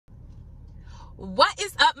What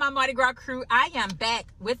is up, my Mardi Gras crew? I am back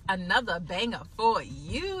with another banger for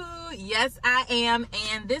you. Yes, I am.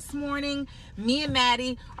 And this morning, me and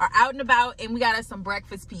Maddie are out and about, and we got us some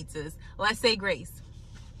breakfast pizzas. Let's say grace.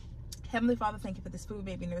 Heavenly Father, thank you for this food,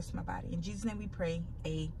 baby, nourish my body. In Jesus' name we pray,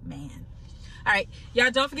 amen. All right, y'all,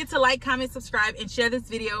 don't forget to like, comment, subscribe, and share this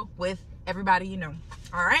video with everybody you know.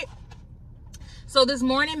 All right. So this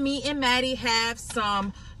morning, me and Maddie have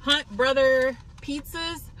some Hunt Brother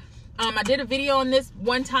pizzas. I did a video on this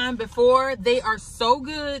one time before. They are so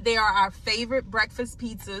good. They are our favorite breakfast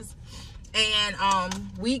pizzas. And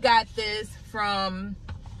we got this from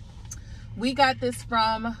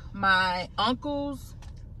my uncle's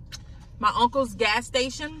gas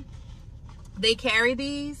station. They carry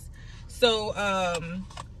these. So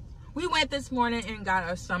we went this morning and got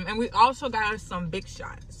us some, and we also got us some big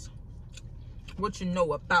shots. What you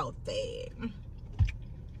know about that?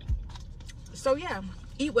 So yeah,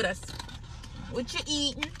 eat with us. What you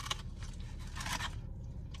eating?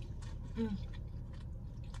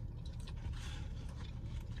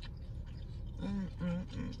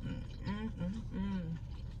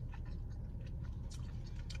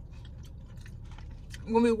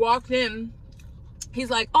 When we walked in, he's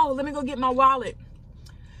like, oh, let me go get my wallet.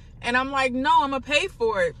 And I'm like, no, I'm gonna pay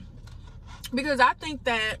for it. Because I think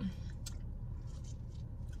that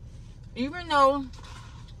even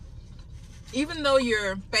though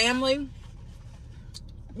you're family,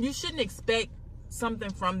 you shouldn't expect something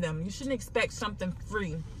from them. You shouldn't expect something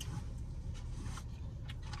free.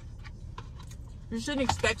 You shouldn't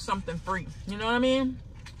expect something free. You know what I mean?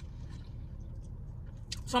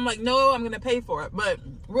 So I'm like, no, I'm going to pay for it. But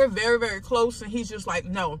we're very, very close. And he's just like,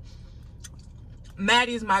 no,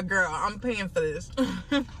 Maddie's my girl. I'm paying for this.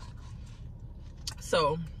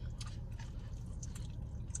 So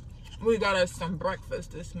we got us some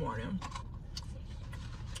breakfast this morning.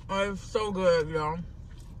 Oh, it's so good, y'all.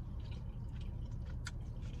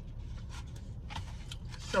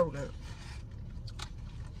 So good.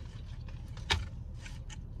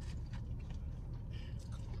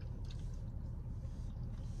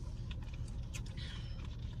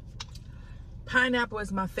 Pineapple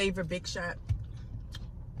is my favorite big shot.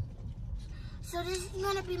 So this is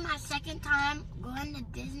gonna be my second time going to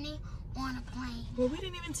Disney on a plane. Well, we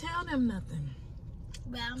didn't even tell them nothing.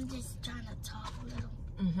 But I'm just trying to talk a little.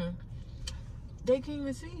 They can't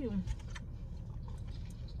even see you.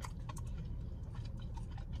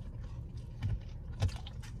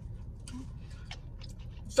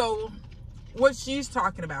 So, what she's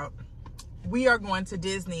talking about, we are going to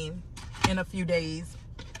Disney in a few days.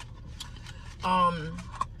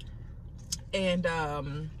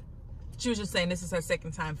 She was just saying this is her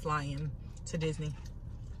second time flying to Disney.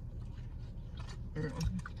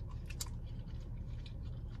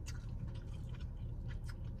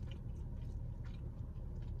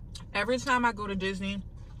 Every time I go to Disney,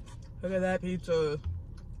 look at that pizza.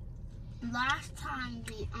 Last time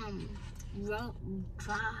we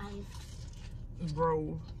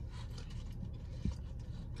drove.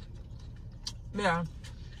 Yeah,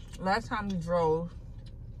 last time we drove,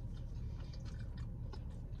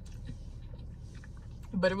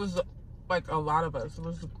 but it was like a lot of us. It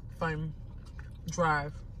was a fun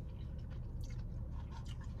drive.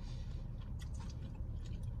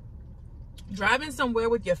 Driving somewhere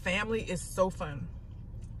with your family is so fun.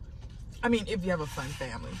 I mean, if you have a fun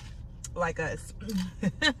family like us.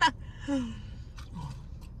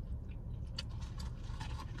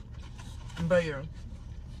 But yeah.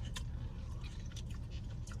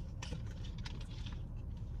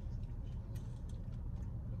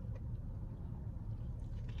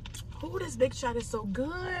 Oh, this big shot is so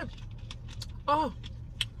good. Oh,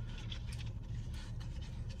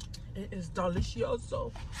 it is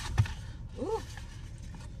delicioso. Ooh.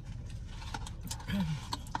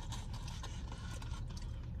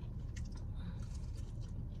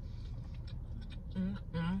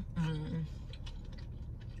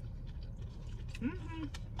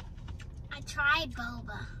 I tried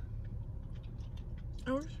boba.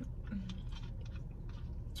 Oh.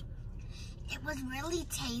 It was really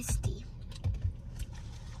tasty.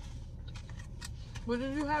 What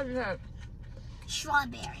did you have? You had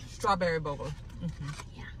Strawberry. Strawberry boba.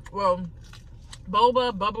 Yeah. Well,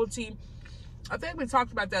 boba, bubble tea. I think we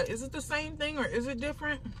talked about that. Is it the same thing or is it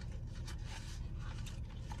different?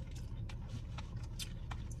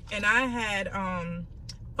 And I had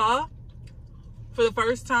pho for the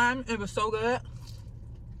first time. It was so good.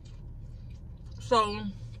 So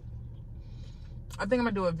I think I'm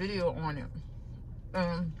gonna do a video on it.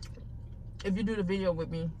 If you do the video with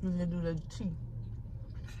me, you can do the tea.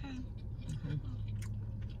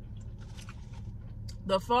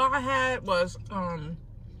 The pho I had was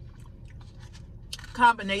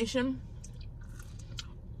combination,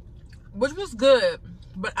 which was good,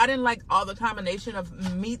 but I didn't like all the combination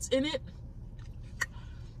of meats in it.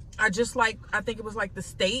 I think it was like the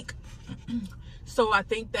steak. So I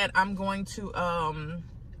think that I'm going to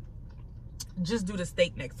just do the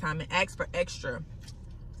steak next time and ask for extra.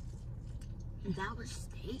 That was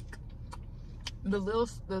steak? The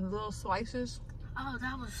little slices. Oh,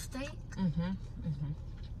 that was steak?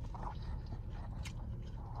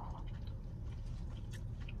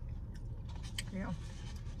 Yeah.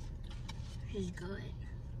 It's good.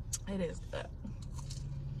 It is good.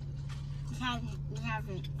 You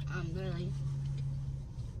haven't really.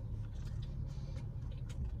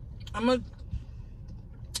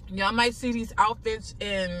 Y'all might see these outfits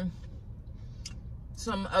in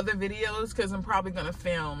some other videos because I'm probably gonna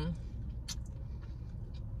film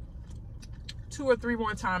 2 or 3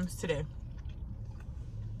 more times today.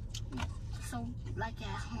 So, like at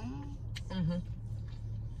home?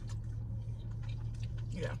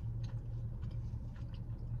 Yeah.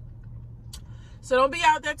 So don't be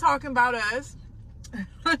out there talking about us.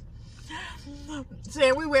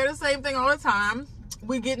 Saying we wear the same thing all the time.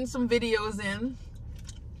 We getting some videos in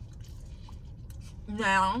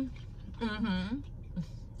now.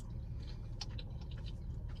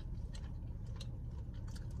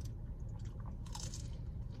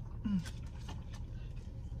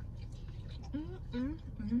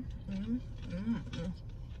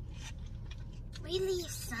 We leave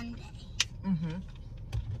Sunday.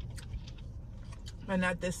 But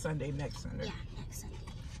not this Sunday, next Sunday. Yeah, next Sunday.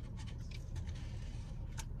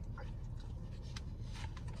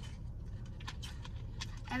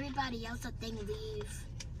 Everybody else, I think, leave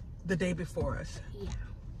the day before us. Yeah.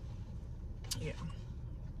 Yeah.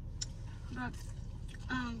 But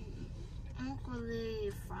Uncle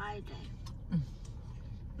leave Friday.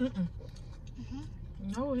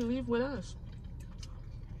 No, he leave with us.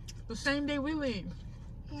 The same day we leave.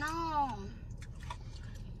 No.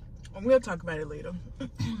 We'll talk about it later.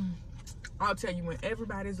 I'll tell you when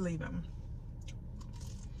everybody's leaving.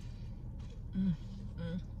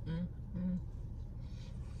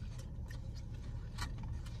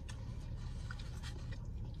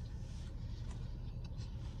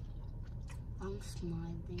 I'm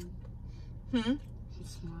smiling. I'm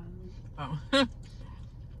smiling. Oh.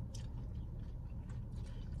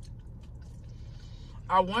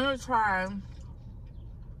 I want to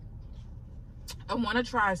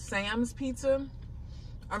try Sam's pizza.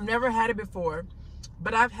 I've never had it before,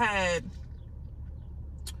 but I've had,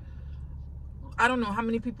 I don't know how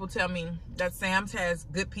many people tell me that Sam's has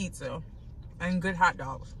good pizza and good hot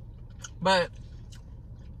dogs, but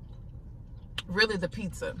really the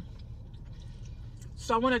pizza.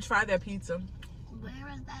 So I want to try their pizza. Where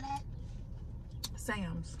is that at?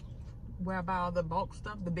 Sam's, where I buy all the bulk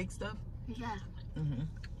stuff, the big stuff. Yeah.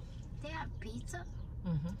 They have pizza?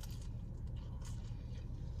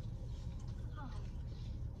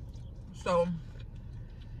 So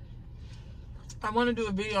I want to do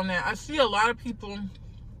a video on that. I see a lot of people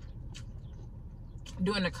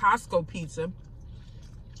doing the Costco pizza,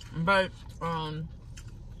 but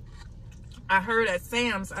I heard at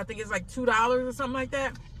Sam's, I think it's like $2 or something like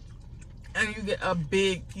that, and you get a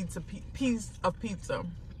big piece of pizza.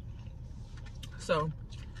 So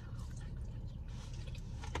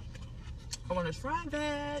I want to try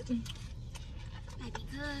that. That'd be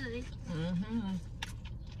good.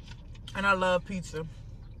 And I love pizza.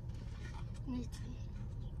 Me too.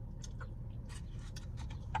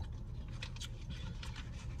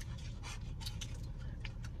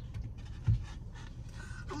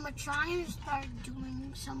 I'm gonna try and start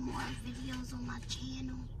doing some more videos on my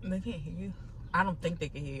channel. They can't hear you. I don't think they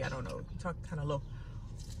can hear you. I don't know. You talk kind of low.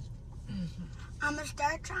 I'm gonna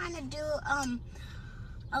start trying to do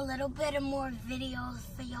a little bit of more videos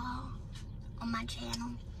for y'all on my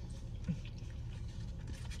channel.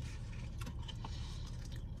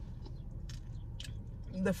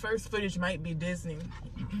 The first footage might be Disney.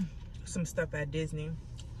 Some stuff at Disney.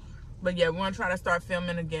 But yeah, we want to try to start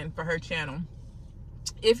filming again for her channel.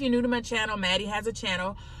 If you're new to my channel, Maddie has a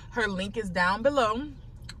channel. Her link is down below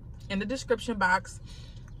in the description box.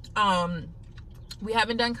 We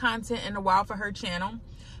haven't done content in a while for her channel,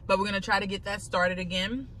 but we're going to try to get that started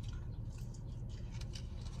again.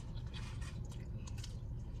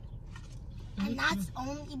 And that's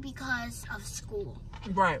only because of school.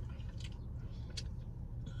 Right.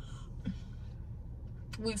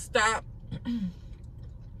 We stopped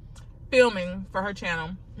filming for her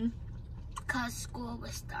channel because school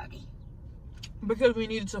was starting. Because we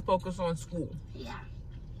needed to focus on school. Yeah.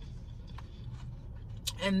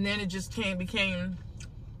 And then it just became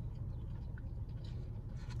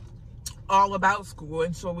all about school,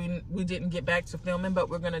 and so we didn't get back to filming, but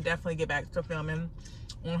we're gonna definitely get back to filming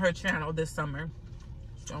on her channel this summer.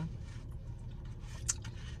 So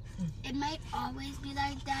it might always be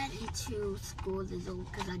like that until school is over,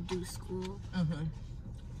 because I do school.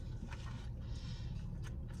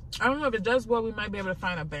 I don't know if it does well. We might be able to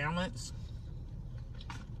find a balance.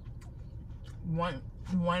 One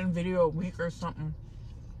video a week or something.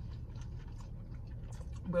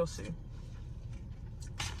 We'll see.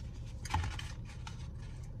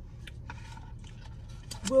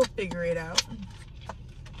 We'll figure it out.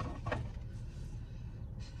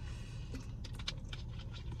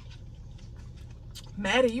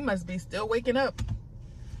 Maddie, you must be still waking up.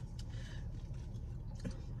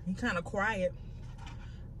 You kind of quiet.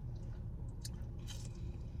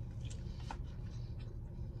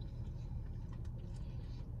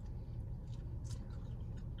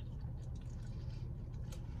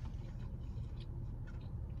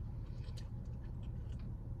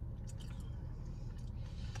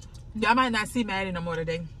 Y'all might not see Maddie no more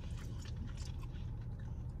today,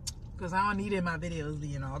 because I don't need it in my videos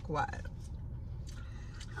being all quiet.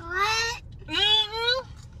 What?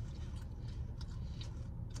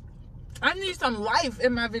 I need some life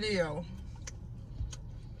in my video.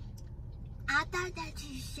 I thought that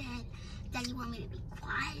you said that you want me to be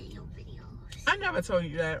quiet in your videos. I never told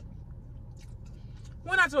you that.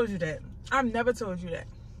 When I told you that? I've never told you that.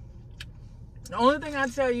 The only thing I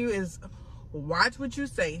tell you is watch what you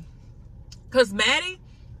say. Because Maddie,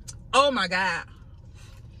 oh my God.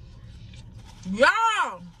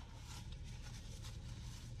 Y'all.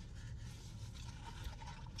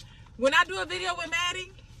 When I do a video with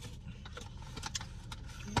Maddie,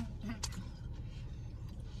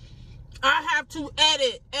 I have to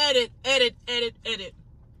edit.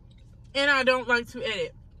 And I don't like to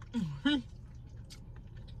edit.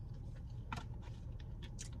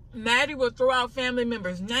 Maddie will throw out family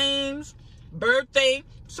members' names, birthday,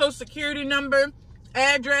 social security number,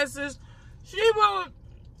 addresses. She will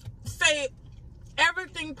say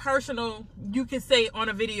everything personal you can say on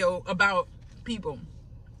a video about people.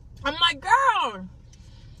 I'm like, girl,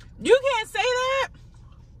 you can't say that.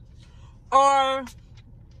 Or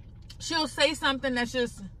she'll say something that's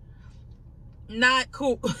just not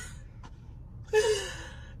cool.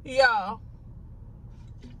 Y'all.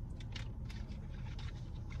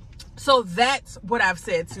 So that's what I've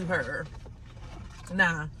said to her.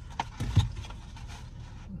 Nah.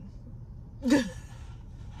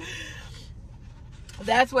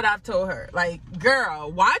 That's what I've told her. Like, girl,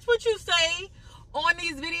 watch what you say on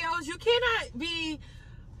these videos. You cannot be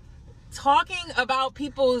talking about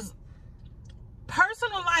people's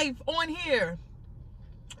personal life on here.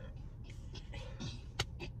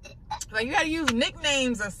 Like, you gotta use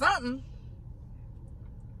nicknames or something.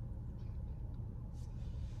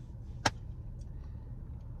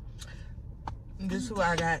 This is who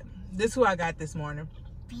I got. This is who I got this morning.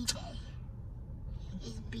 B-Day.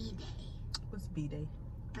 It's B-Day. What's B-Day?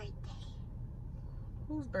 Birthday.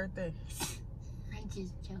 Whose birthday? I'm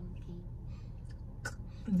just joking.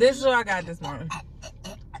 This is what I got this morning.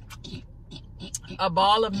 A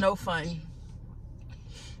ball of no fun.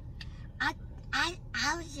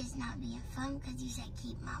 I was just not being fun because you said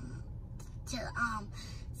keep mom to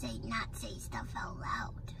not say stuff out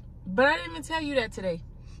loud. But I didn't even tell you that today.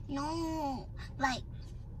 No, like,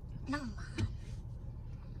 no, Mom.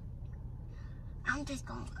 I'm just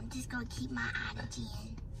gonna keep my energy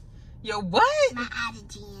in. Yo, what? My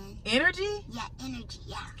energy in. Energy? Yeah, energy,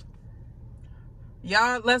 yeah.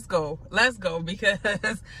 Y'all, let's go. Let's go, because I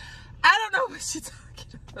don't know what she's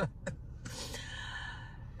talking about.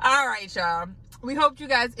 All right, y'all. We hope you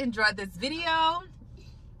guys enjoyed this video.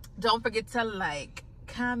 Don't forget to like,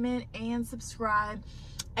 comment, and subscribe.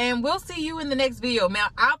 And we'll see you in the next video. Now,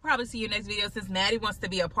 I'll probably see you next video since Maddie wants to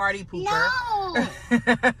be a party pooper. No!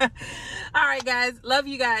 All right, guys. Love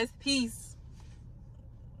you guys. Peace.